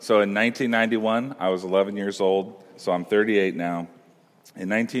So in 1991, I was 11 years old, so I'm 38 now. In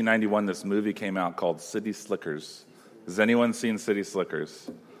 1991, this movie came out called City Slickers. Has anyone seen City Slickers?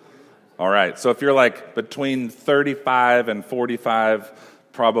 All right, so if you're like between 35 and 45,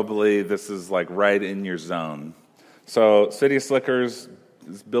 probably this is like right in your zone. So City Slickers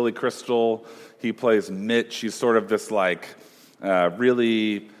is Billy Crystal. He plays Mitch. He's sort of this like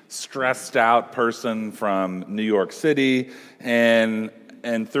really stressed out person from New York City, and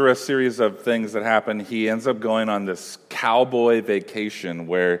through a series of things that happen, he ends up going on this cowboy vacation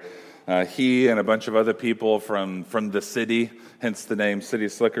where he and a bunch of other people from the city, hence the name City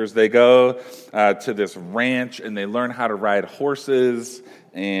Slickers, they go to this ranch and they learn how to ride horses,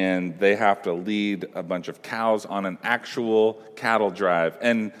 and they have to lead a bunch of cows on an actual cattle drive.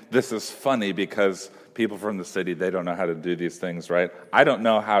 And this is funny because people from the city, they don't know how to do these things, right? I don't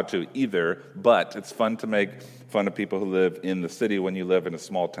know how to either, but it's fun to make fun of people who live in the city when you live in a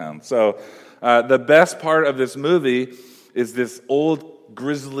small town. So the best part of this movie is this old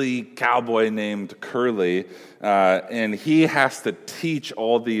grizzly cowboy named Curly, and he has to teach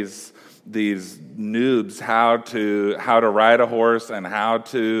all these noobs how to ride a horse and how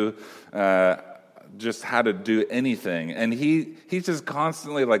to do anything. And he's just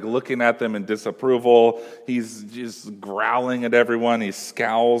constantly like looking at them in disapproval. He's just growling at everyone. He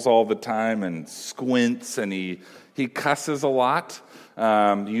scowls all the time and squints, and he cusses a lot,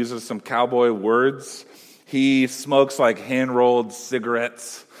 uses some cowboy words. He smokes like hand-rolled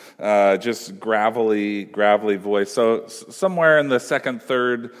cigarettes, just gravelly voice. So somewhere in the second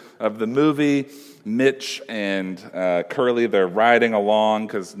third of the movie, Mitch and Curly, they're riding along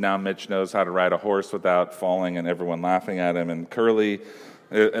because now Mitch knows how to ride a horse without falling and everyone laughing at him. And Curly,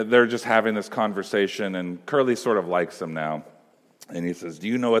 they're just having this conversation, and Curly sort of likes him now. And he says, "Do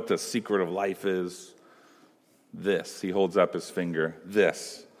you know what the secret of life is?" This. He holds up his finger.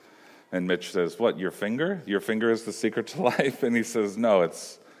 This. And Mitch says, "What, your finger? Your finger is the secret to life?" And he says, "No,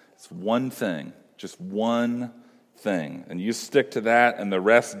 it's one thing, just one thing. And you stick to that, and the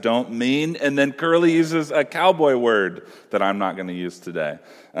rest don't mean." And then Curly uses a cowboy word that I'm not going to use today.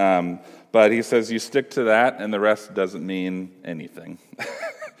 But he says, "You stick to that, and the rest doesn't mean anything."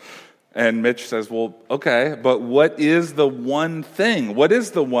 And Mitch says, "Well, okay, but what is the one thing? What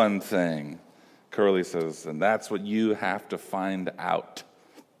is the one thing?" Curly says, "And that's what you have to find out."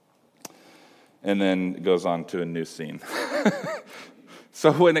 And then it goes on to a new scene.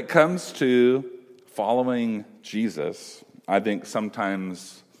 So when it comes to following Jesus, I think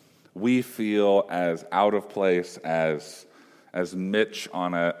sometimes we feel as out of place as Mitch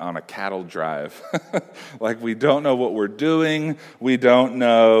on a cattle drive. Like we don't know what we're doing. We don't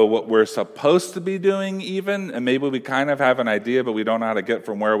know what we're supposed to be doing even. And maybe we kind of have an idea, but we don't know how to get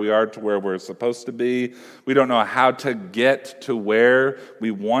from where we are to where we're supposed to be. We don't know how to get to where we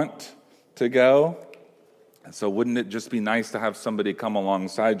want to go. And so wouldn't it just be nice to have somebody come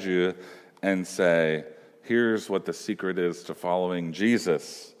alongside you and say, "Here's what the secret is to following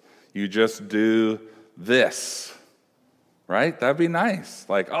Jesus. You just do this." Right? That'd be nice.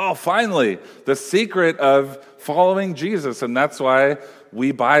 Like, oh, finally, the secret of following Jesus. And that's why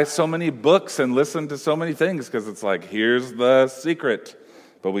we buy so many books and listen to so many things, because it's like, here's the secret.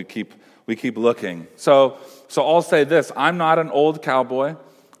 But we keep looking. So I'll say this. I'm not an old cowboy.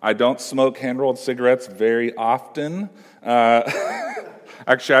 I don't smoke hand-rolled cigarettes very often.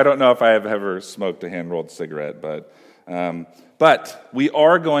 Actually, I don't know if I have ever smoked a hand-rolled cigarette, but we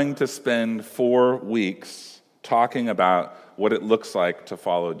are going to spend 4 weeks talking about what it looks like to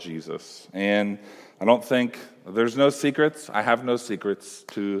follow Jesus. And I don't think, there's no secrets. I have no secrets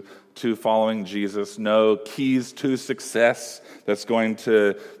to following Jesus, no keys to success that's going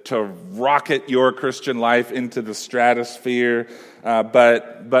to rocket your Christian life into the stratosphere.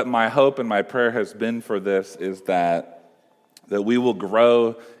 But my hope and my prayer has been for this is that we will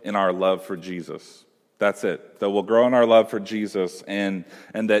grow in our love for Jesus. That's it. That we'll grow in our love for Jesus, and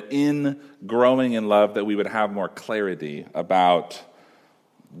that in growing in love that we would have more clarity about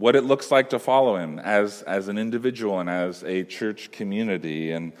what it looks like to follow him as an individual and as a church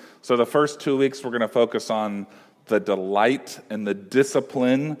community. And so the first 2 weeks we're going to focus on the delight and the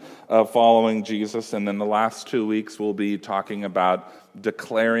discipline of following Jesus, and then the last 2 weeks we'll be talking about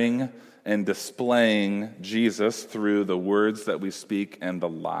declaring and displaying Jesus through the words that we speak and the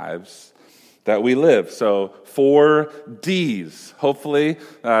lives that we live. So 4 Ds. Hopefully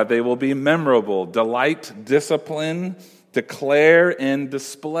they will be memorable. Delight, discipline, declare, and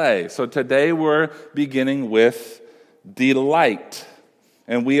display. So today we're beginning with delight.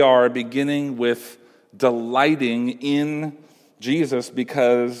 And we are beginning with delighting in Jesus,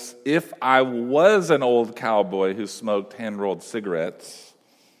 because if I was an old cowboy who smoked hand-rolled cigarettes,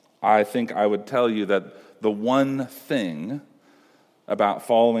 I think I would tell you that the one thing about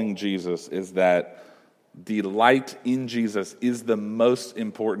following Jesus is that delight in Jesus is the most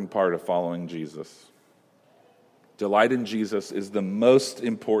important part of following Jesus. Delight in Jesus is the most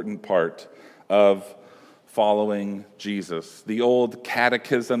important part of following Jesus. The old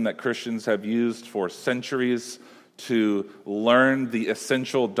catechism that Christians have used for centuries to learn the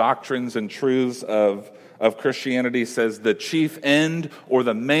essential doctrines and truths of Christianity says the chief end or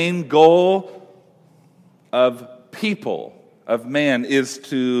the main goal of people, of man, is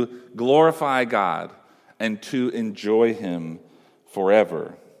to glorify God and to enjoy Him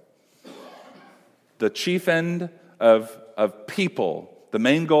forever. The chief end of people, the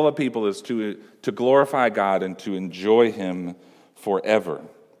main goal of people is to glorify God and to enjoy Him forever.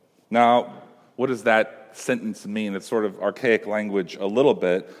 Now, what does that sentence mean? It's sort of archaic language a little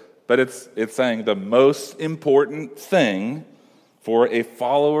bit, but it's saying the most important thing for a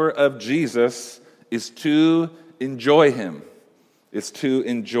follower of Jesus is to enjoy Him. Is to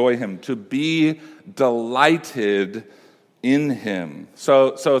enjoy Him, to be delighted in Him.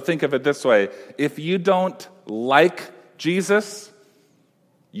 So think of it this way. If you don't like Jesus,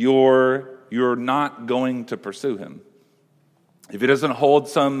 you're not going to pursue Him. If He doesn't hold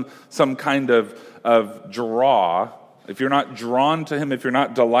some kind of draw, if you're not drawn to Him, if you're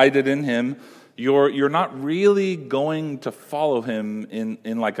not delighted in Him, you're not really going to follow Him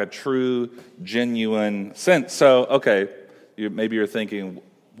in like a true, genuine sense. So, okay, maybe you're thinking,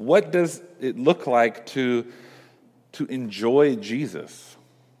 what does it look like to enjoy Jesus?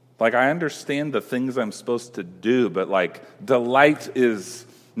 Like, I understand the things I'm supposed to do, but like, delight is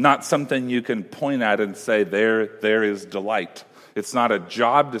not something you can point at and say, there is delight. It's not a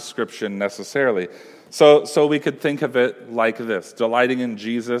job description necessarily. So we could think of it like this. Delighting in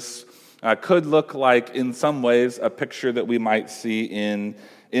Jesus could look like, in some ways, a picture that we might see in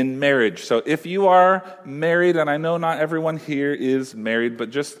marriage. So if you are married, and I know not everyone here is married,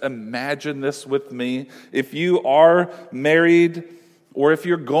 but just imagine this with me. If you are married, or if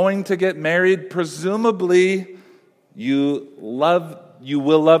you're going to get married, presumably you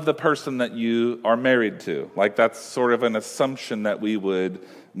will love the person that you are married to. Like, that's sort of an assumption that we would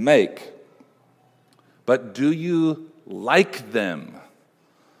make. But do you like them?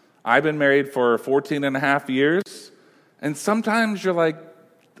 I've been married for 14 and a half years, and sometimes you're like,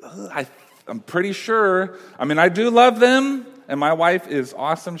 I'm pretty sure. I mean, I do love them, and my wife is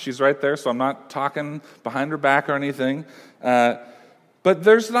awesome. She's right there, so I'm not talking behind her back or anything. But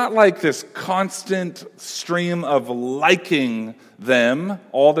there's not like this constant stream of liking them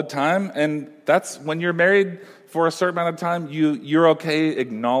all the time. And that's when you're married for a certain amount of time, you're okay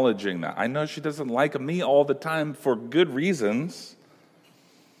acknowledging that. I know she doesn't like me all the time for good reasons.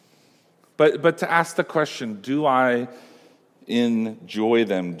 But to ask the question, do I enjoy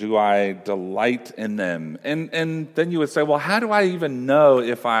them? Do I delight in them? And then you would say, well, how do I even know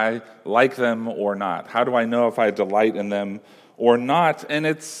if I like them or not? How do I know if I delight in them or not? And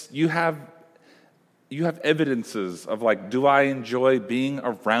it's you have evidences of like, do I enjoy being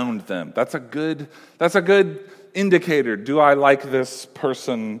around them? That's a good indicator. Do I like this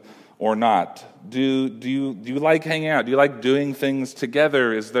person or not? Do you like hanging out? Do you like doing things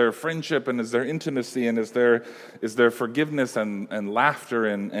together? Is there friendship and is there intimacy and is there forgiveness and laughter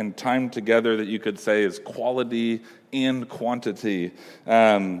and time together that you could say is quality and quantity?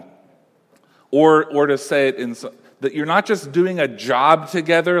 Or to say it that you're not just doing a job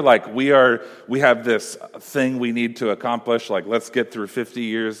together, like we have this thing we need to accomplish, like let's get through 50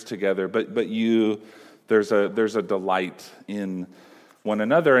 years together, but there's a delight in one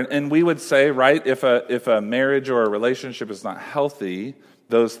another. And we would say, right, if a marriage or a relationship is not healthy,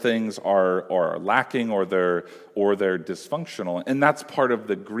 those things are lacking or they're dysfunctional. And that's part of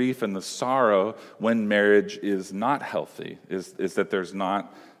the grief and the sorrow when marriage is not healthy, is that there's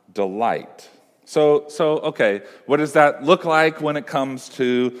not delight. So okay, what does that look like when it comes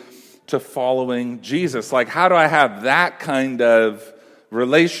to following Jesus? Like, how do I have that kind of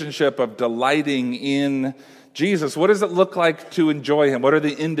relationship of delighting in Jesus? What does it look like to enjoy Him? What are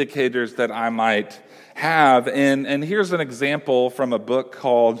the indicators that I might have? And here's an example from a book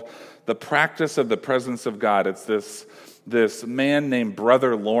called The Practice of the Presence of God. It's this man named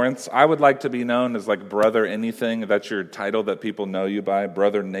Brother Lawrence. I would like to be known as like Brother Anything. That's your title that people know you by,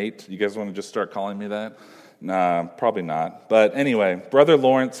 Brother Nate. You guys want to just start calling me that? Nah, probably not. But anyway, Brother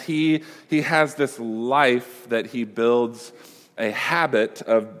Lawrence, he has this life that he builds a habit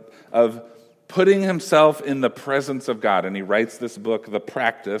of putting himself in the presence of God. And he writes this book, The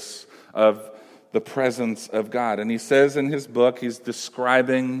Practice of the Presence of God. And he says in his book, he's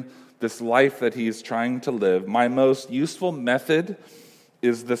describing this life that he's trying to live. My most useful method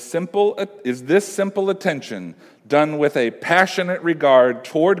is this simple attention done with a passionate regard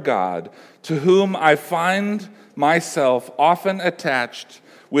toward God, to whom I find myself often attached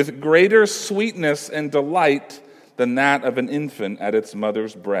with greater sweetness and delight than that of an infant at its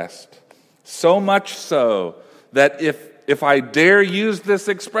mother's breast. So much so that if I dare use this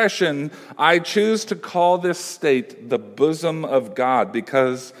expression, I choose to call this state the bosom of God,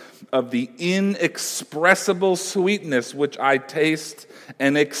 because of the inexpressible sweetness which I taste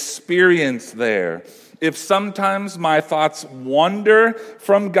and experience there. If sometimes my thoughts wander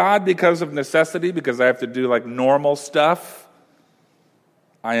from God because of necessity, because I have to do like normal stuff,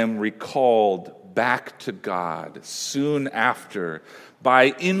 I am recalled back to God soon after by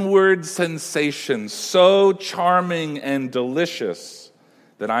inward sensations so charming and delicious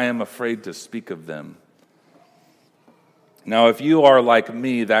that I am afraid to speak of them. Now, if you are like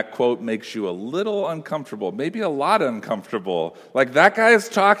me, that quote makes you a little uncomfortable, maybe a lot uncomfortable. Like, that guy is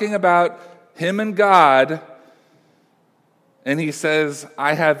talking about him and God, and he says,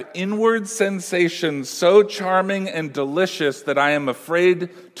 I have inward sensations so charming and delicious that I am afraid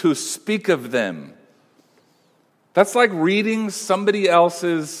to speak of them. That's like reading somebody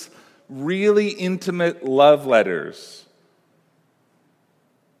else's really intimate love letters.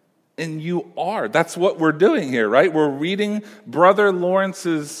 And you are. That's what we're doing here, right? We're reading Brother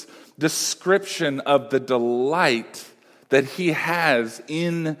Lawrence's description of the delight that he has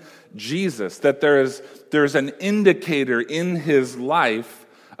in Jesus, that there's an indicator in his life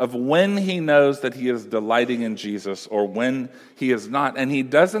of when he knows that he is delighting in Jesus or when he is not. And he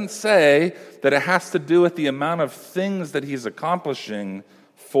doesn't say that it has to do with the amount of things that he's accomplishing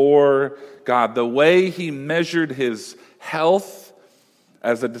for God. The way he measured his health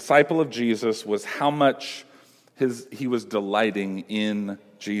as a disciple of Jesus was how much he was delighting in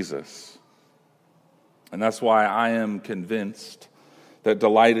Jesus. And that's why I am convinced that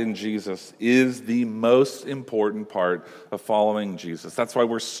delight in Jesus is the most important part of following Jesus. That's why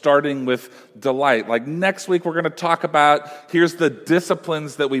we're starting with delight. Like next week, we're going to talk about, here's the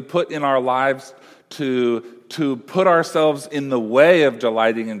disciplines that we put in our lives to put ourselves in the way of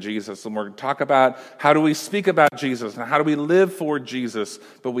delighting in Jesus. And we're going to talk about how do we speak about Jesus and how do we live for Jesus.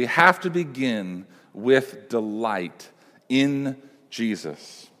 But we have to begin with delight in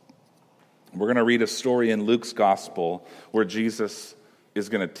Jesus. We're going to read a story in Luke's gospel where Jesus is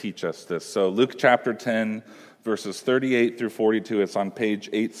going to teach us this. So Luke chapter 10, verses 38 through 42. It's on page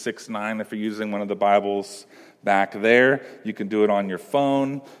 869 if you're using one of the Bibles back there. You can do it on your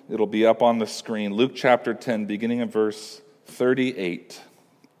phone. It'll be up on the screen. Luke chapter 10, beginning of verse 38.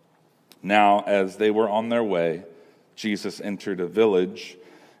 Now, as they were on their way, Jesus entered a village,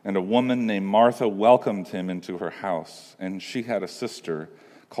 and a woman named Martha welcomed him into her house. And she had a sister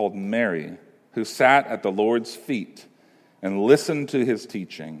called Mary, who sat at the Lord's feet and listened to his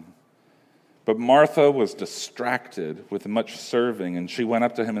teaching. But Martha was distracted with much serving, and she went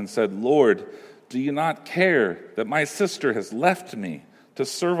up to him and said, Lord, do you not care that my sister has left me to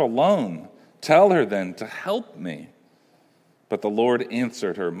serve alone? Tell her then to help me. But the Lord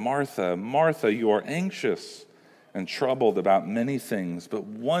answered her, Martha, Martha, you are anxious and troubled about many things, but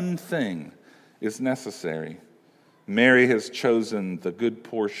one thing is necessary. Mary has chosen the good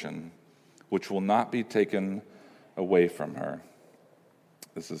portion, which will not be taken away from her.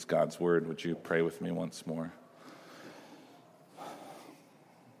 This is God's word. Would you pray with me once more?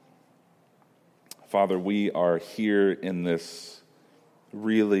 Father, we are here in this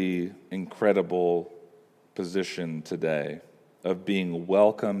really incredible position today of being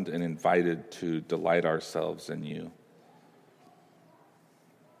welcomed and invited to delight ourselves in you.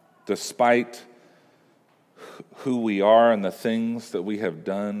 Despite who we are and the things that we have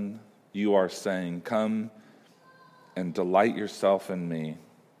done, you are saying, come and delight yourself in me.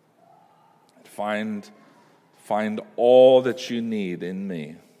 Find all that you need in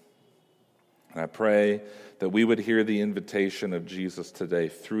me. And I pray that we would hear the invitation of Jesus today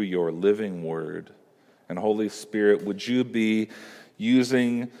through your living word. And Holy Spirit, would you be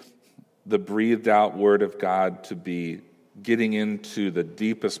using the breathed out word of God to be getting into the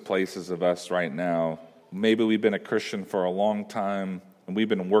deepest places of us right now? Maybe we've been a Christian for a long time and we've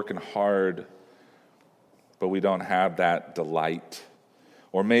been working hard, but we don't have that delight.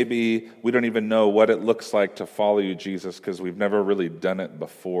 Or maybe we don't even know what it looks like to follow you, Jesus, because we've never really done it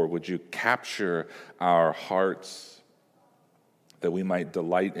before. Would you capture our hearts that we might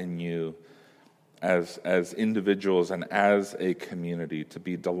delight in you as individuals and as a community, to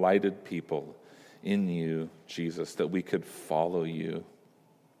be delighted people in you, Jesus, that we could follow you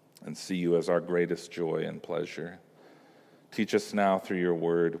and see you as our greatest joy and pleasure. Teach us now through your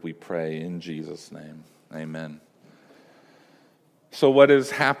word, we pray in Jesus' name. Amen. So what is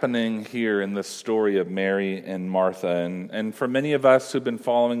happening here in this story of Mary and Martha? And for many of us who've been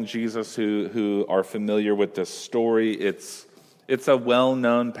following Jesus, who are familiar with this story, it's a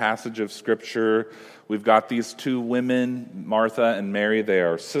well-known passage of Scripture. We've got these two women, Martha and Mary. They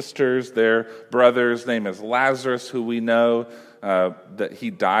are sisters. Their brother's name is Lazarus, who we know that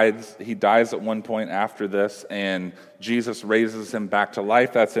he dies at one point after this, and Jesus raises him back to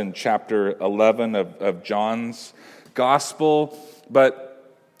life. That's in chapter 11 of John's Gospel.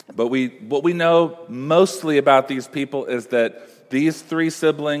 But what we know mostly about these people is that these three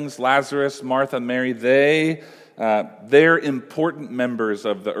siblings, Lazarus, Martha, Mary, they're important members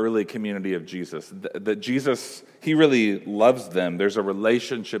of the early community of Jesus. That Jesus, he really loves them. There's a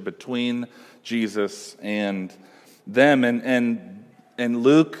relationship between Jesus and them. And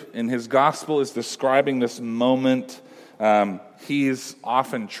Luke, in his gospel, is describing this moment. He's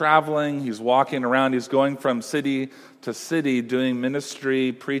often traveling. He's walking around. He's going from city to city doing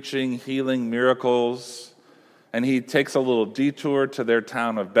ministry, preaching, healing, miracles. And he takes a little detour to their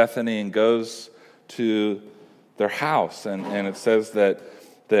town of Bethany and goes to their house. And it says that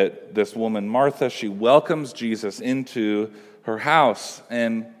this woman, Martha, she welcomes Jesus into her house.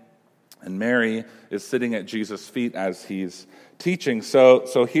 And Mary is sitting at Jesus' feet as he's teaching.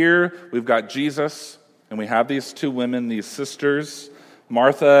 So here we've got Jesus, and we have these two women, these sisters.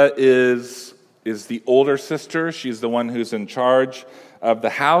 Martha is the older sister. She's the one who's in charge of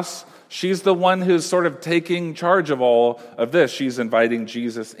the house. She's the one who's sort of taking charge of all of this. She's inviting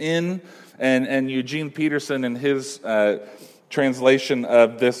Jesus in. And Eugene Peterson, in his translation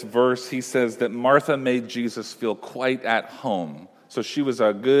of this verse, he says that Martha made Jesus feel quite at home. So she was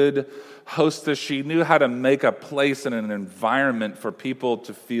a good hostess. She knew how to make a place and an environment for people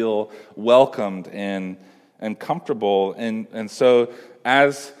to feel welcomed and comfortable. And so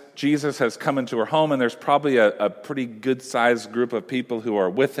as Jesus has come into her home, and there's probably a pretty good-sized group of people who are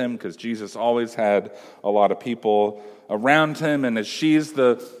with him, because Jesus always had a lot of people around him. And as she's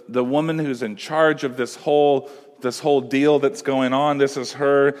the woman who's in charge of this whole deal that's going on, this is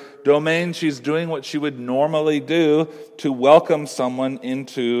her domain. She's doing what she would normally do to welcome someone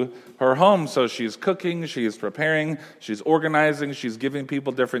into her home. So she's cooking, she's preparing, she's organizing, she's giving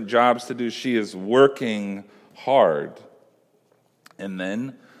people different jobs to do. She is working hard. And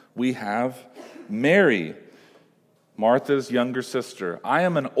then we have Mary, Martha's younger sister. I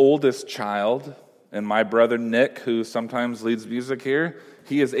am an oldest child, and my brother Nick, who sometimes leads music here,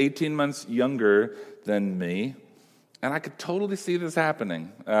 he is 18 months younger than me. And I could totally see this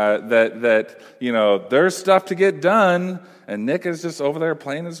happening, that there's stuff to get done, and Nick is just over there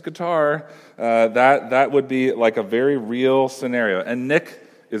playing his guitar. That would be like a very real scenario. And Nick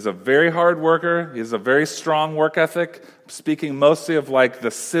is a very hard worker. He has a very strong work ethic, speaking mostly of like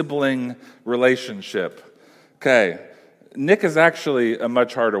the sibling relationship. Okay, Nick is actually a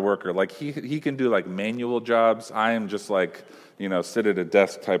much harder worker. Like he can do like manual jobs. I am just like, sit at a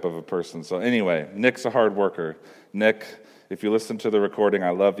desk type of a person. So anyway, Nick's a hard worker. Nick, if you listen to the recording, I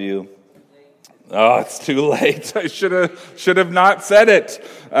love you. Oh, it's too late. I should have not said it.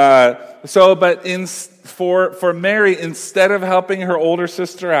 But for Mary, instead of helping her older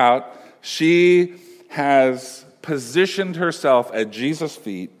sister out, she has positioned herself at Jesus'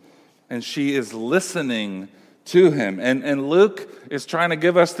 feet, and she is listening to him. And Luke is trying to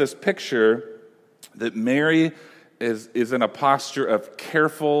give us this picture that Mary is in a posture of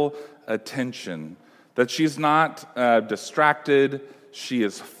careful attention, that she's not distracted. She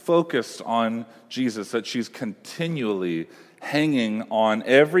is focused on Jesus, that she's continually hanging on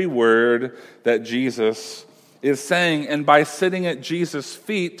every word that Jesus is saying. And by sitting at Jesus'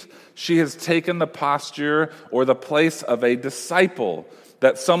 feet, she has taken the posture or the place of a disciple,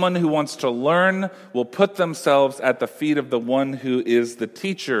 that someone who wants to learn will put themselves at the feet of the one who is the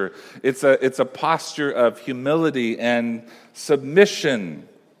teacher. It's a posture of humility and submission.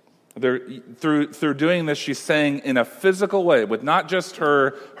 Through doing this, she's saying in a physical way, with not just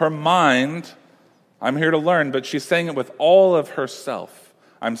her mind, I'm here to learn, but she's saying it with all of herself.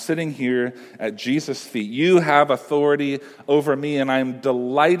 I'm sitting here at Jesus' feet. You have authority over me, and I'm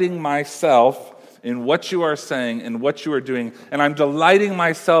delighting myself in what you are saying and what you are doing. And I'm delighting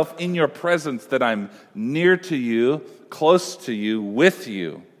myself in your presence, that I'm near to you, close to you, with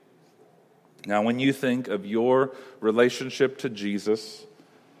you. Now, when you think of your relationship to Jesus,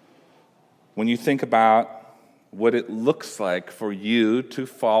 when you think about what it looks like for you to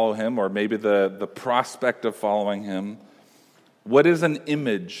follow him, or maybe the prospect of following him, what is an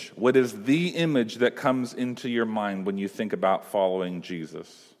image? What is the image that comes into your mind when you think about following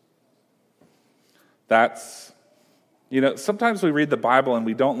Jesus? That's, sometimes we read the Bible and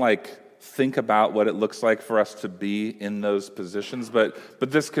we don't think about what it looks like for us to be in those positions, but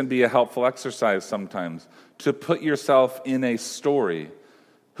this can be a helpful exercise sometimes, to put yourself in a story.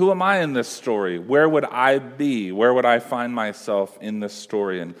 Who am I in this story? Where would I be? Where would I find myself in this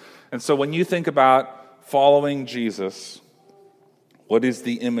story? And so when you think about following Jesus, what is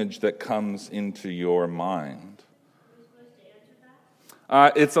the image that comes into your mind?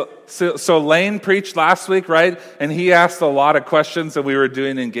 So Lane preached last week, right? And he asked a lot of questions and we were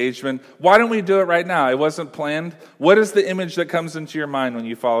doing engagement. Why don't we do it right now? It wasn't planned. What is the image that comes into your mind when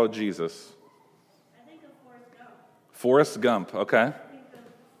you follow Jesus? I think of Forrest Gump. Forrest Gump, okay. I think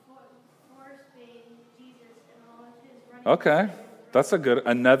of Forrest being Jesus and all of his running. Okay, that's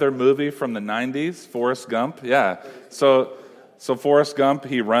another movie from the 90s, Forrest Gump, yeah. So Forrest Gump,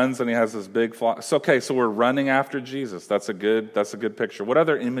 he runs and he has this big flock. So we're running after Jesus. That's a good picture. What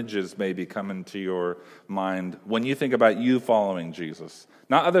other images maybe come into your mind when you think about you following Jesus?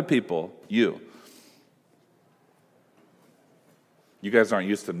 Not other people, you. You guys aren't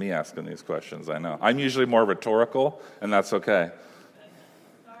used to me asking these questions, I know. I'm usually more rhetorical, and that's okay.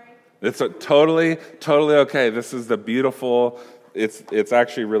 Sorry. It's totally okay. This is the beautiful, it's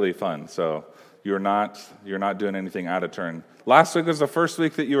actually really fun, so you're not doing anything out of turn. Last week was the first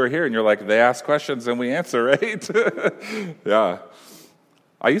week that you were here, and you're like, they ask questions and we answer, right? Yeah.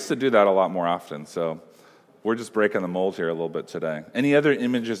 I used to do that a lot more often, so we're just breaking the mold here a little bit today. Any other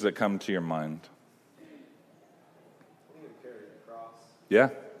images that come to your mind? Yeah,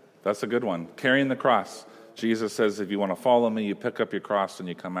 that's a good one. Carrying the cross. Jesus says, if you want to follow me, you pick up your cross and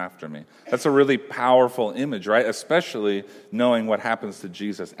you come after me. That's a really powerful image, right? Especially knowing what happens to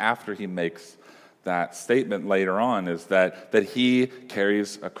Jesus after he makes that statement later on, is that he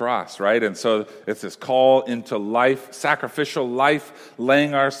carries a cross, right? And so it's this call into life, sacrificial life,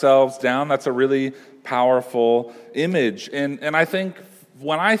 laying ourselves down. That's a really powerful image. And I think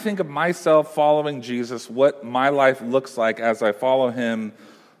when I think of myself following Jesus, what my life looks like as I follow him,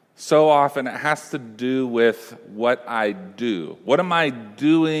 so often it has to do with what I do. What am I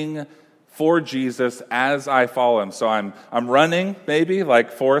doing for Jesus as I follow him? So I'm running, maybe,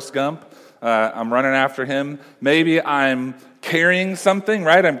 like Forrest Gump. I'm running after him. Maybe I'm carrying something,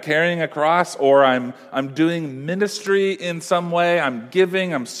 right? I'm carrying a cross, or I'm doing ministry in some way. I'm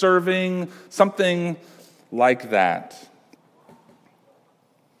giving, I'm serving, something like that.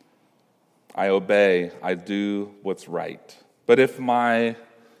 I obey, I do what's right. But if my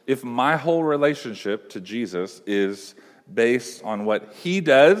whole relationship to Jesus is based on what he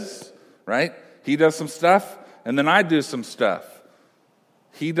does, right? He does some stuff, and then I do some stuff.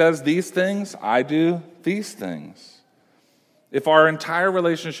 He does these things, I do these things. If our entire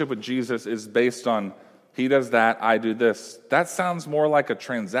relationship with Jesus is based on he does that, I do this, that sounds more like a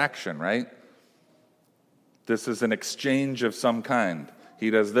transaction, right? This is an exchange of some kind.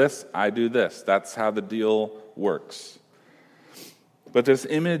 He does this, I do this. That's how the deal works. But this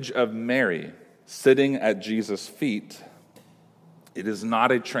image of Mary sitting at Jesus' feet, it is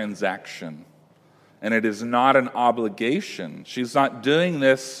not a transaction. And it is not an obligation. She's not doing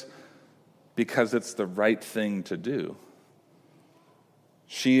this because it's the right thing to do.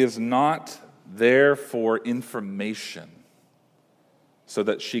 She is not there for information so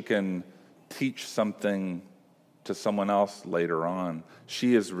that she can teach something to someone else later on.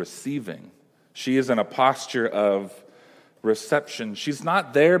 She is receiving. She is in a posture of reception. She's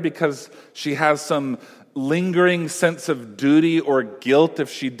not there because she has some lingering sense of duty or guilt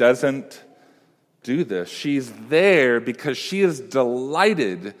if she doesn't do this. She's there because she is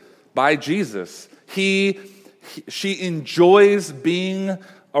delighted by Jesus. She enjoys being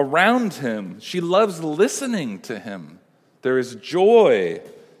around him. She loves listening to him. There is joy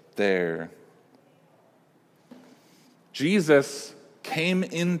there. Jesus came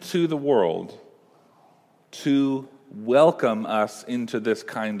into the world to welcome us into this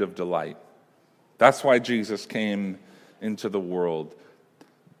kind of delight. That's why Jesus came into the world.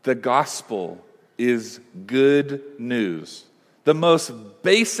 The gospel is good news. The most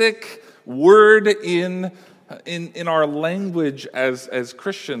basic word in our language as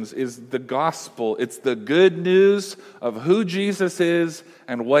Christians is the gospel. It's the good news of who Jesus is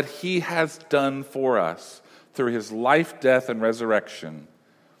and what he has done for us through his life, death, and resurrection.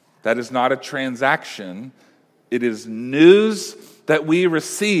 That is not a transaction. It is news that we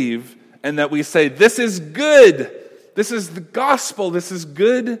receive and that we say, this is good. This is the gospel. This is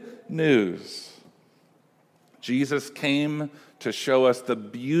good news. Jesus came to show us the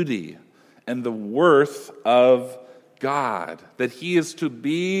beauty and the worth of God, that he is to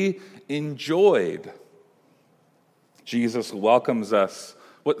be enjoyed. Jesus welcomes us.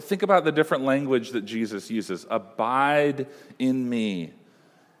 Think about the different language that Jesus uses. Abide in me.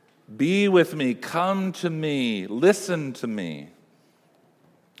 Be with me, come to me, listen to me.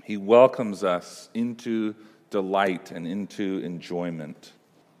 He welcomes us into delight and into enjoyment.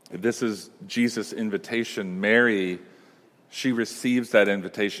 This is Jesus' invitation. Mary, she receives that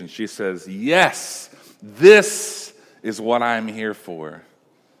invitation. She says, yes, this is what I'm here for.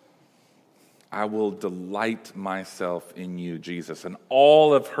 I will delight myself in you, Jesus. And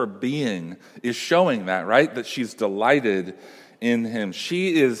all of her being is showing that, right? That she's delighted in him.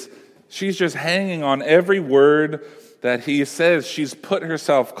 She's just hanging on every word that he says. She's put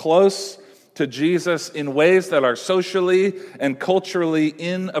herself close to Jesus in ways that are socially and culturally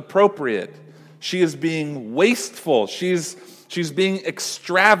inappropriate. She is being wasteful. She's being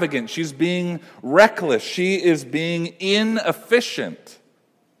extravagant. She's being reckless. She is being inefficient.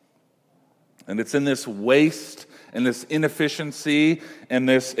 And it's in this waste and this inefficiency and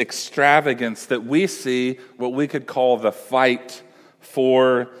this extravagance that we see what we could call the fight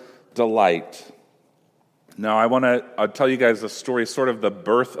for delight. Now, I'll tell you guys the story, sort of the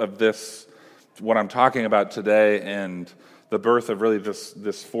birth of this, what I'm talking about today, and the birth of really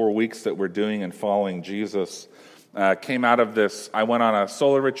this 4 weeks that we're doing and following Jesus. Came out of this. I went on a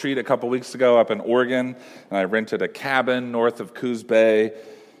solar retreat a couple weeks ago up in Oregon, and I rented a cabin north of Coos Bay.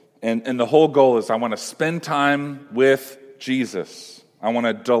 And the whole goal is I want to spend time with Jesus. I want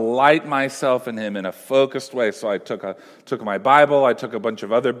to delight myself in him in a focused way. So I took my Bible, I took a bunch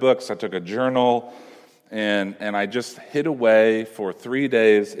of other books, I took a journal, and I just hid away for 3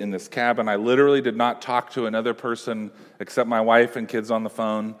 days in this cabin. I literally did not talk to another person except my wife and kids on the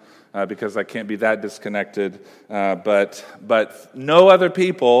phone because I can't be that disconnected. But no other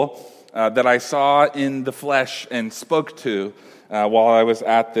people that I saw in the flesh and spoke to while I was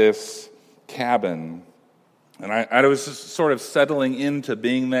at this cabin. And I was just sort of settling into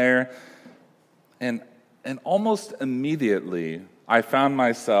being there. And almost immediately, I found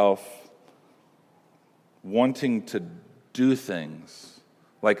myself wanting to do things,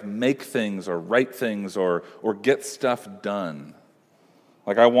 like make things or write things or get stuff done.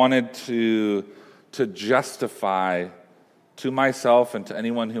 Like I wanted to justify to myself and to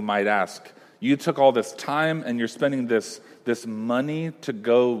anyone who might ask, you took all this time and you're spending this money to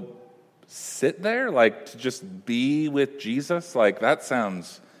go sit there, like to just be with Jesus? Like that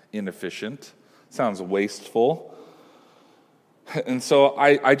sounds inefficient, sounds wasteful. And so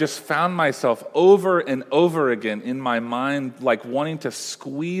I just found myself over and over again in my mind, like wanting to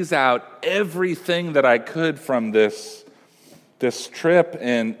squeeze out everything that I could from this trip.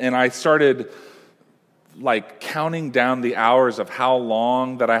 And I started like counting down the hours of how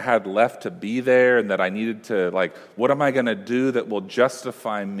long that I had left to be there, and that I needed to, like, what am I going to do that will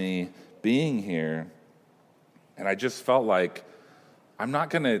justify me being here? And I just felt like it's not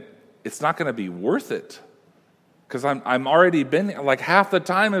going to be worth it, because I'm already been, like half the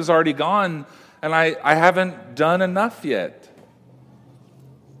time is already gone, and I haven't done enough yet.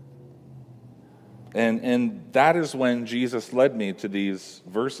 And that is when Jesus led me to these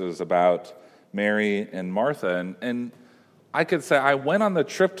verses about Mary and Martha. And I could say I went on the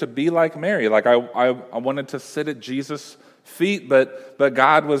trip to be like Mary. Like I wanted to sit at Jesus' feet, but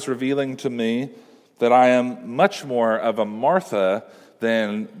God was revealing to me that I am much more of a Martha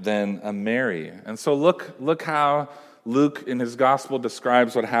than a Mary. And so look how Luke in his gospel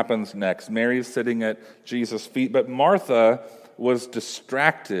describes what happens next. Mary's sitting at Jesus' feet, but Martha was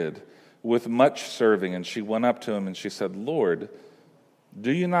distracted with much serving, and she went up to him and she said, "Lord,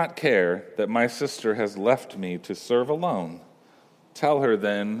 do you not care that my sister has left me to serve alone? Tell her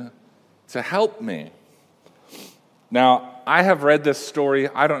then to help me." Now, I have read this story,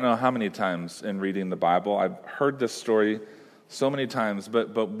 I don't know how many times in reading the Bible. I've heard this story so many times,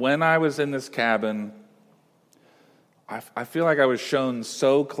 but when I was in this cabin, I feel like I was shown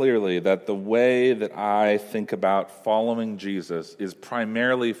so clearly that the way that I think about following Jesus is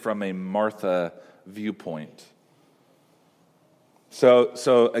primarily from a Martha viewpoint.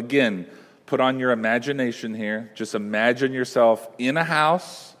 So again, put on your imagination here. Just imagine yourself in a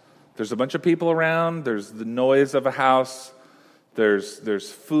house. There's a bunch of people around. There's the noise of a house.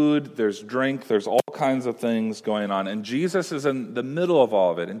 There's food. There's drink. There's all kinds of things going on. And Jesus is in the middle of all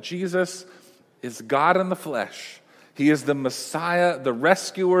of it. And Jesus is God in the flesh. He is the Messiah, the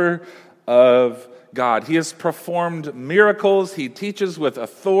rescuer of God. He has performed miracles. He teaches with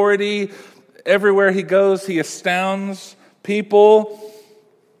authority. Everywhere he goes, he astounds people.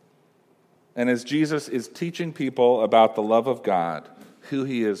 And as Jesus is teaching people about the love of God, who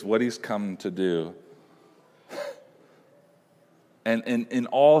he is, what he's come to do, and in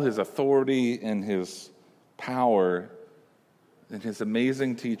all his authority and his power and his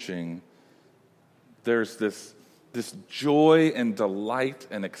amazing teaching, there's this this joy and delight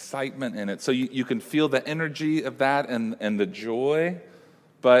and excitement in it. So you can feel the energy of that and the joy.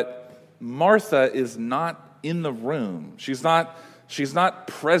 But Martha is not in the room. She's not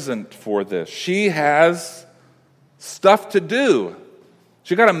present for this. She has stuff to do.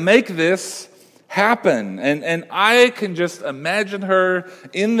 She got to make this happen. And I can just imagine her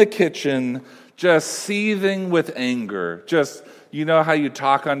in the kitchen just seething with anger. Just, you know how you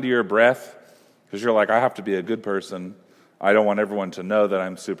talk under your breath? Because you're like, I have to be a good person. I don't want everyone to know that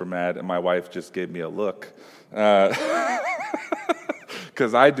I'm super mad. And my wife just gave me a look. Because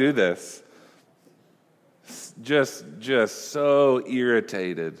I do this. Just so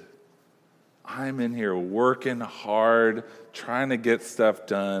irritated. I'm in here working hard, trying to get stuff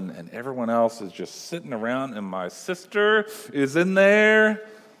done, and everyone else is just sitting around, and my sister is in there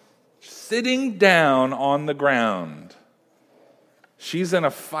sitting down on the ground. She's in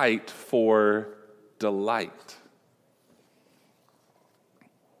a fight for delight.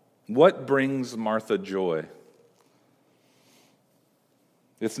 What brings Martha joy?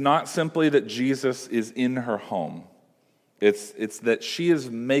 It's not simply that Jesus is in her home. It's that she is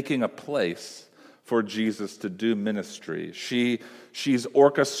making a place for Jesus to do ministry. She's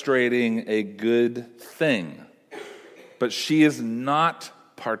orchestrating a good thing, but she is not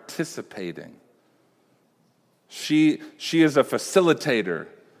participating. She is a facilitator,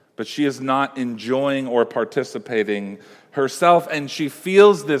 but she is not enjoying or participating herself, and she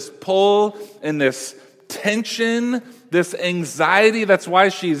feels this pull and this tension, this anxiety. That's why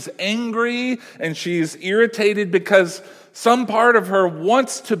she's angry and she's irritated, because some part of her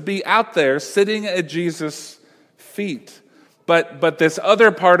wants to be out there sitting at Jesus' feet. But this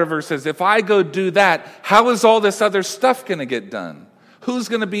other part of her says, if I go do that, how is all this other stuff going to get done? Who's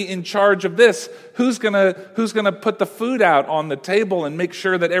going to be in charge of this? Who's going to put the food out on the table and make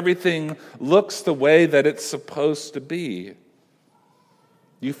sure that everything looks the way that it's supposed to be?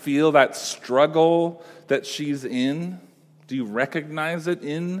 You feel that struggle that she's in? Do you recognize it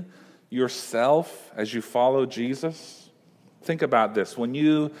in yourself as you follow Jesus? Think about this. When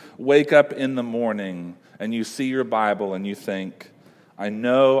you wake up in the morning and you see your Bible and you think, I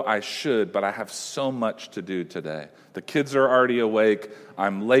know I should, but I have so much to do today. The kids are already awake.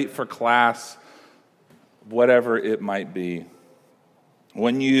 I'm late for class. Whatever it might be.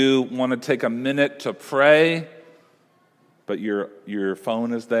 When you want to take a minute to pray, but your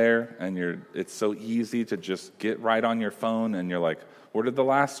phone is there and it's so easy to just get right on your phone and you're like, where did the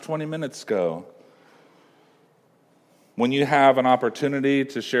last 20 minutes go? When you have an opportunity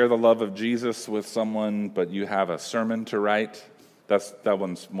to share the love of Jesus with someone, but you have a sermon to write, that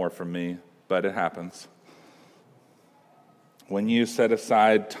one's more for me, but it happens. When you set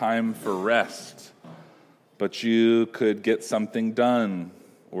aside time for rest, but you could get something done,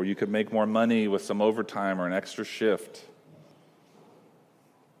 or you could make more money with some overtime or an extra shift.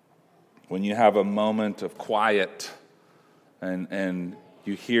 When you have a moment of quiet and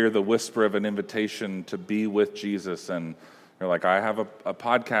you hear the whisper of an invitation to be with Jesus, and you're like, I have a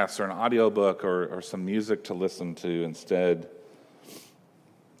podcast or an audiobook or some music to listen to instead.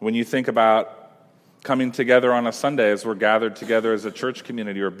 When you think about coming together on a Sunday as we're gathered together as a church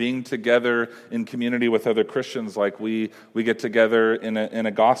community, or being together in community with other Christians, like we get together in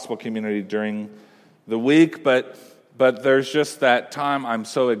a gospel community during the week, but there's just that time, I'm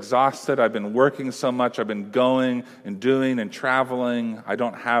so exhausted, I've been working so much, I've been going and doing and traveling, I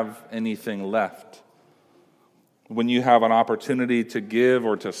don't have anything left. When you have an opportunity to give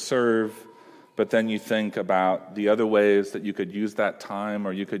or to serve, but then you think about the other ways that you could use that time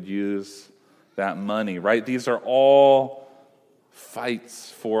or you could use that money, right? These are all fights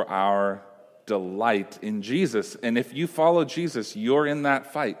for our delight in Jesus. And if you follow Jesus, you're in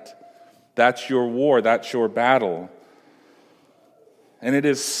that fight. That's your war, that's your battle. And it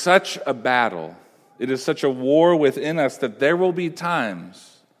is such a battle. It is such a war within us that there will be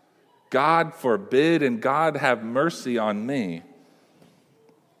times, God forbid and God have mercy on me,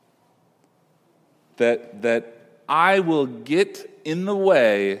 that I will get in the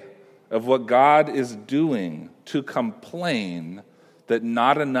way of what God is doing to complain that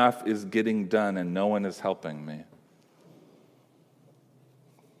not enough is getting done and no one is helping me.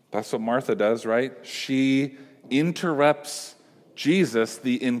 That's what Martha does, right? She interrupts Jesus,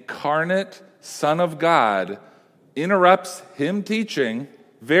 the incarnate Son of God, interrupts him teaching,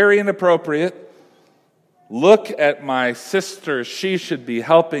 very inappropriate. Look at my sister, she should be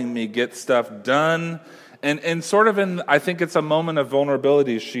helping me get stuff done. And sort of I think it's a moment of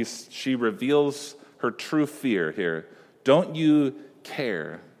vulnerability, she reveals her true fear here. Don't you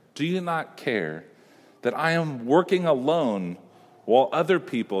care? Do you not care that I am working alone while other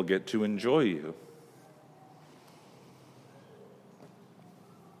people get to enjoy you?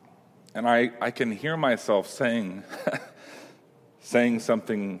 And I can hear myself saying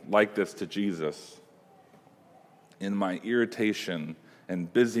something like this to Jesus in my irritation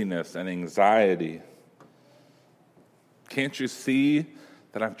and busyness and anxiety. Can't you see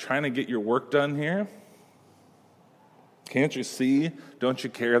that I'm trying to get your work done here? Can't you see? Don't you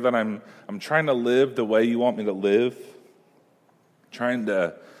care that I'm trying to live the way you want me to live? Trying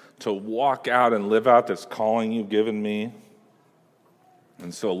to walk out and live out this calling you've given me?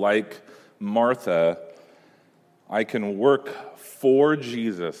 And so like Martha, I can work for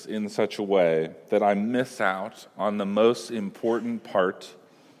Jesus in such a way that I miss out on the most important part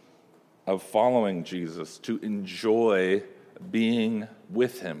of following Jesus, to enjoy being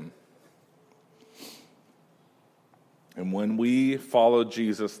with him. And when we follow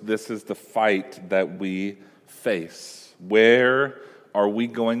Jesus, this is the fight that we face. Where are we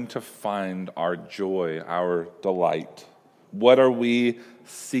going to find our joy, our delight? What are we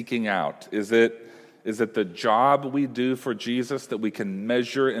seeking out? Is it the job we do for Jesus that we can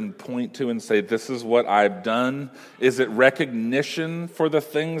measure and point to and say, this is what I've done? Is it recognition for the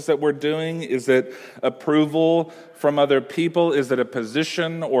things that we're doing? Is it approval from other people? Is it a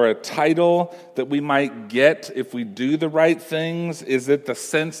position or a title that we might get if we do the right things? Is it the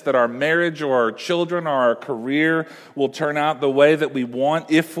sense that our marriage or our children or our career will turn out the way that we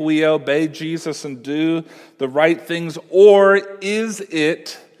want if we obey Jesus and do the right things? Or is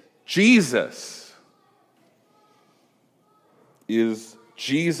it Jesus? Is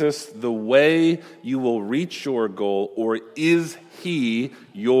Jesus the way you will reach your goal, or is he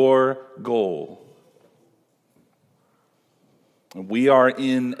your goal? We are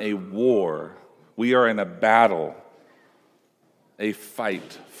in a war. We are in a battle, a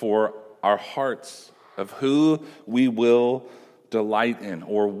fight for our hearts of who we will delight in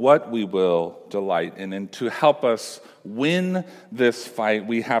or what we will delight in. And to help us win this fight,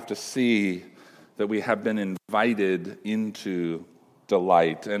 we have to see that we have been invited into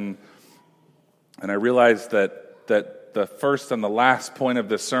delight. And I realize that the first and the last point of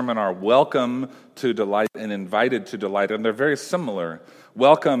this sermon are welcome to delight and invited to delight, and they're very similar.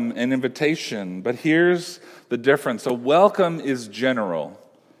 Welcome and invitation, but here's the difference. A welcome is general.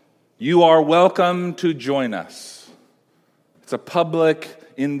 You are welcome to join us. It's a public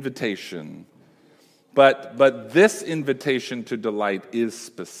invitation. But this invitation to delight is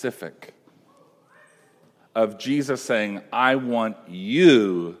specific. Of Jesus saying, I want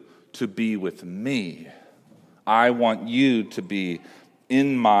you to be with me. I want you to be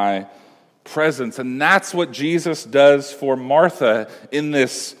in my presence. And that's what Jesus does for Martha in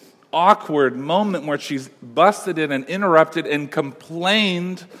this awkward moment where she's busted in and interrupted and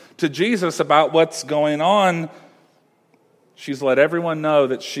complained to Jesus about what's going on. She's let everyone know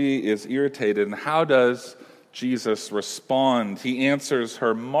that she is irritated. And how does Jesus respond? He answers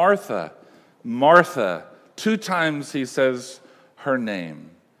her, Martha, Martha. 2 times he says her name.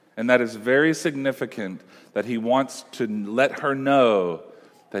 And that is very significant, that he wants to let her know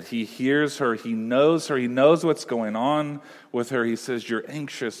that he hears her, he knows what's going on with her. He says, you're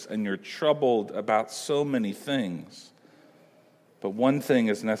anxious and you're troubled about so many things. But one thing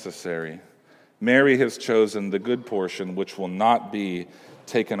is necessary. Mary has chosen the good portion, which will not be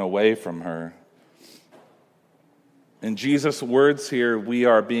taken away from her. In Jesus' words here, we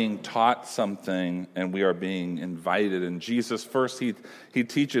are being taught something and we are being invited. And Jesus, first, he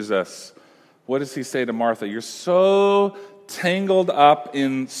teaches us. What does he say to Martha? You're so tangled up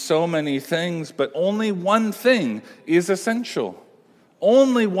in so many things, but only one thing is essential.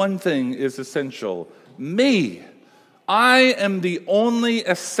 Only one thing is essential. Me. I am the only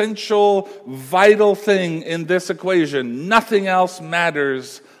essential, vital thing in this equation. Nothing else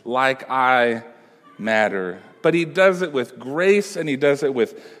matters like I matter. But he does it with grace and he does it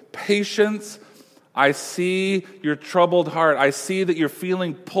with patience. I see your troubled heart. I see that you're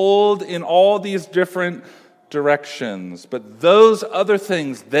feeling pulled in all these different directions. But those other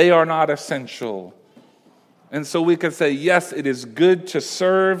things, they are not essential. And so we could say, yes, it is good to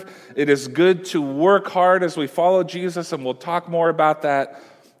serve. It is good to work hard as we follow Jesus, and we'll talk more about that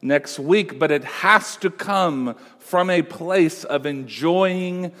next week. But it has to come from a place of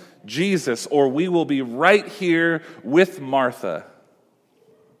enjoying Jesus, or we will be right here with Martha.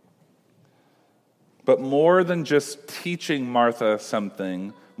 But more than just teaching Martha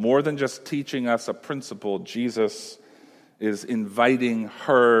something, more than just teaching us a principle, Jesus is inviting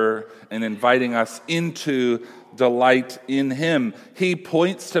her and inviting us into delight in him. He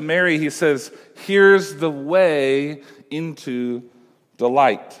points to Mary. He says, here's the way into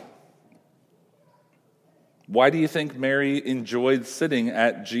delight. Why do you think Mary enjoyed sitting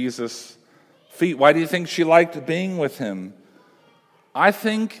at Jesus' feet? Why do you think she liked being with him? I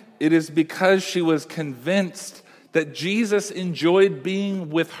think it is because she was convinced that Jesus enjoyed being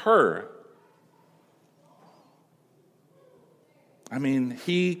with her. I mean,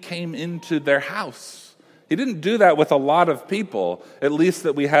 he came into their house. He didn't do that with a lot of people, at least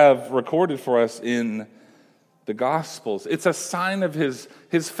that we have recorded for us in the Gospels. It's a sign of his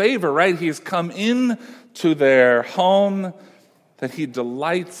favor, right? He's come in to their home, that he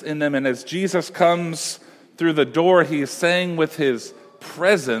delights in them. And as Jesus comes through the door, he is saying with his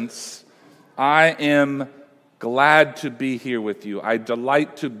presence, I am glad to be here with you. I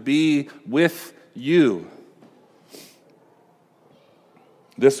delight to be with you.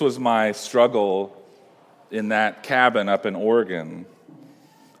 This was my struggle in that cabin up in Oregon.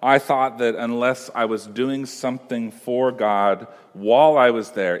 I thought that unless I was doing something for God while I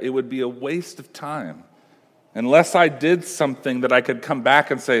was there, it would be a waste of time. Unless I did something that I could come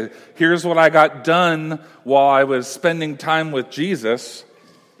back and say, here's what I got done while I was spending time with Jesus.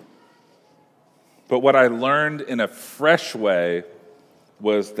 But what I learned in a fresh way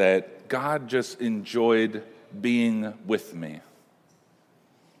was that God just enjoyed being with me.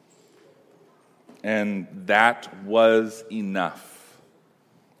 And that was enough.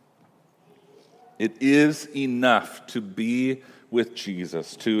 It is enough to be with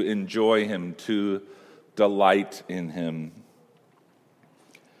Jesus, to enjoy him, to delight in him.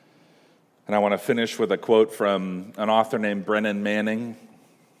 And I want to finish with a quote from an author named Brennan Manning.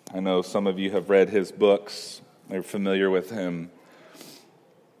 I know some of you have read his books. They're familiar with him.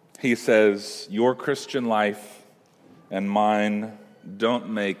 He says, your Christian life and mine don't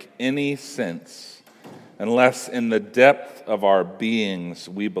make any sense unless in the depth of our beings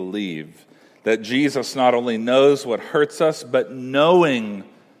we believe that Jesus not only knows what hurts us, but knowing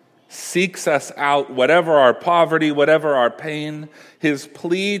seeks us out, whatever our poverty, whatever our pain. His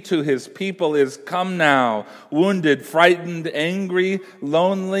plea to his people is, come now, wounded, frightened, angry,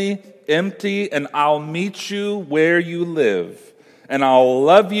 lonely, empty, and I'll meet you where you live. And I'll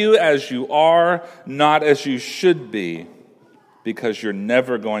love you as you are, not as you should be, because you're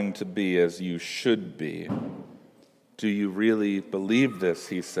never going to be as you should be. Do you really believe this,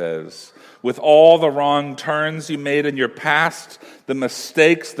 he says? With all the wrong turns you made in your past, the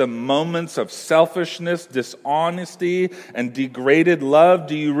mistakes, the moments of selfishness, dishonesty, and degraded love,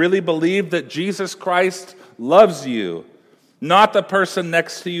 do you really believe that Jesus Christ loves you? Not the person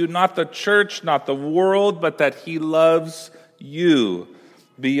next to you, not the church, not the world, but that he loves you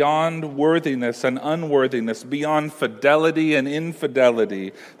beyond worthiness and unworthiness, beyond fidelity and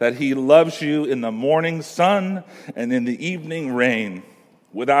infidelity, that he loves you in the morning sun and in the evening rain,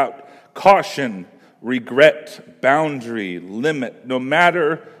 without caution, regret, boundary, limit. No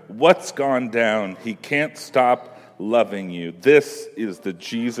matter what's gone down, he can't stop loving you. This is the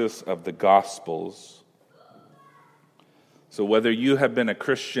Jesus of the Gospels. So whether you have been a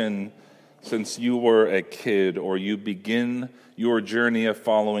Christian since you were a kid, or you begin your journey of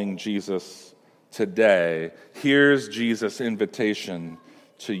following Jesus today, here's Jesus' invitation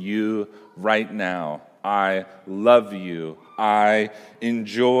to you right now. I love you. I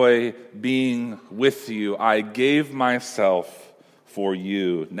enjoy being with you. I gave myself for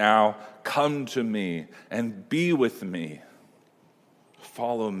you. Now come to me and be with me.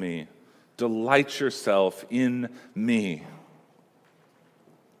 Follow me. Delight yourself in me.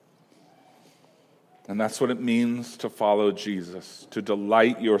 And that's what it means to follow Jesus, to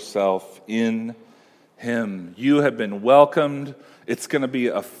delight yourself in him. You have been welcomed. It's going to be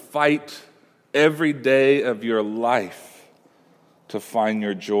a fight every day of your life to find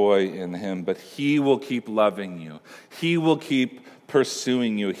your joy in him. But he will keep loving you. He will keep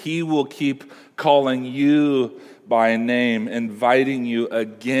pursuing you. He will keep calling you by name, inviting you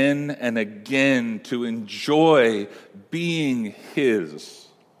again and again to enjoy being his.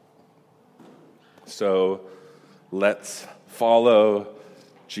 So let's follow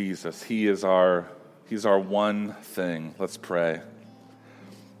Jesus. He's our one thing. Let's pray.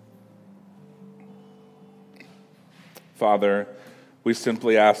 Father, we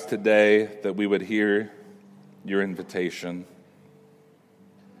simply ask today that we would hear your invitation.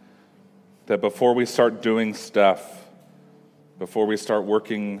 That before we start doing stuff, before we start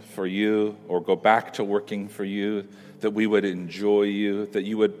working for you or go back to working for you, that we would enjoy you, that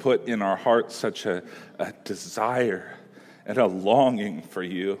you would put in our hearts such a desire and a longing for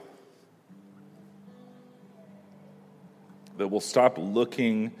you, that we'll stop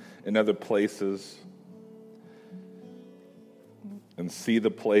looking in other places and see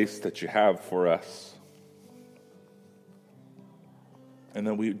the place that you have for us. And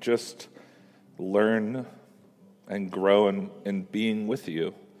then we just learn and grow in being with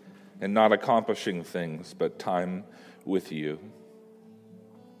you and not accomplishing things, but time with you.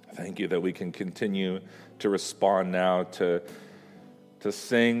 Thank you that we can continue to respond now, to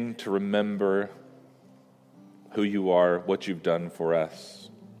sing, to remember who you are, what you've done for us.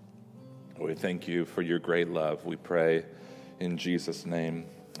 We thank you for your great love. We pray in Jesus' name.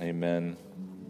 Amen.